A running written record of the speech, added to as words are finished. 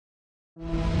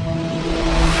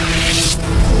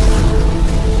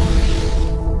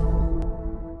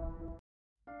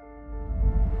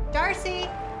Darcy,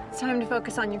 it's time to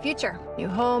focus on your future. New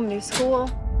home, new school.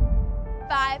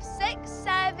 5, 6,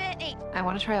 7, 8. I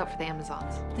want to try out for the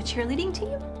Amazons. The cheerleading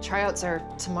team? Tryouts are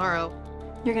tomorrow.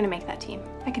 You're gonna make that team.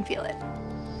 I can feel it.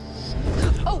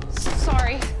 Oh,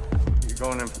 sorry. You're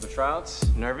going in for the tryouts?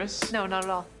 Nervous? No, not at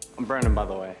all. I'm Brandon, by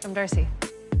the way. I'm Darcy.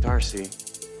 Darcy,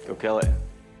 go kill it.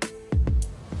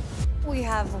 We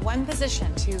have one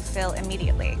position to fill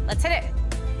immediately. Let's hit it.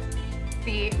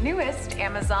 The newest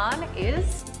Amazon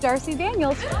is Darcy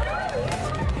Daniels.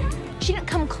 She didn't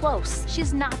come close.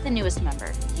 She's not the newest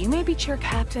member. You may be cheer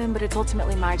captain, but it's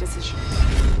ultimately my decision.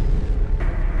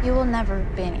 You will never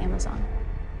be an Amazon.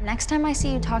 Next time I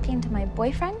see you talking to my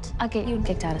boyfriend, I'll get you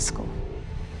kicked out of school.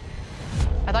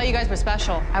 I thought you guys were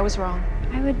special. I was wrong.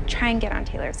 I would try and get on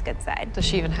Taylor's good side. Does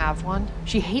she even have one?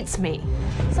 She hates me.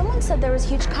 Someone said there was a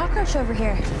huge cockroach over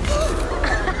here.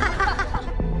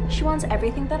 She wants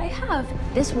everything that I have.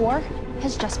 This war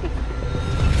has just begun.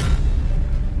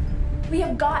 We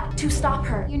have got to stop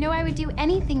her. You know I would do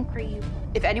anything for you.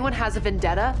 If anyone has a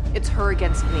vendetta, it's her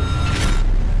against me.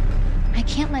 I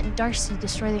can't let Darcy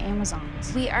destroy the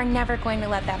Amazons. We are never going to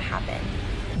let that happen.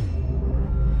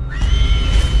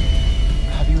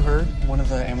 Have you heard? One of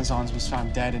the Amazons was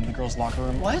found dead in the girls' locker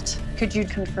room. What? Could you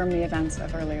confirm the events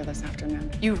of earlier this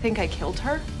afternoon? You think I killed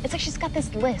her? It's like she's got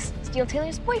this list. Steal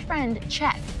Taylor's boyfriend,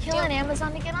 check. Kill an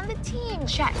Amazon to get on the team,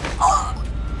 check. I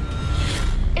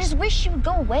just wish she would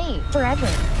go away forever.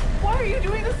 Why are you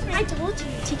doing this to me? I told you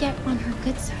to get on her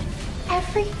good side.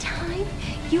 Every time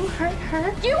you hurt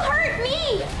her, you hurt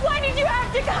me! Why did you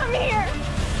have to come here?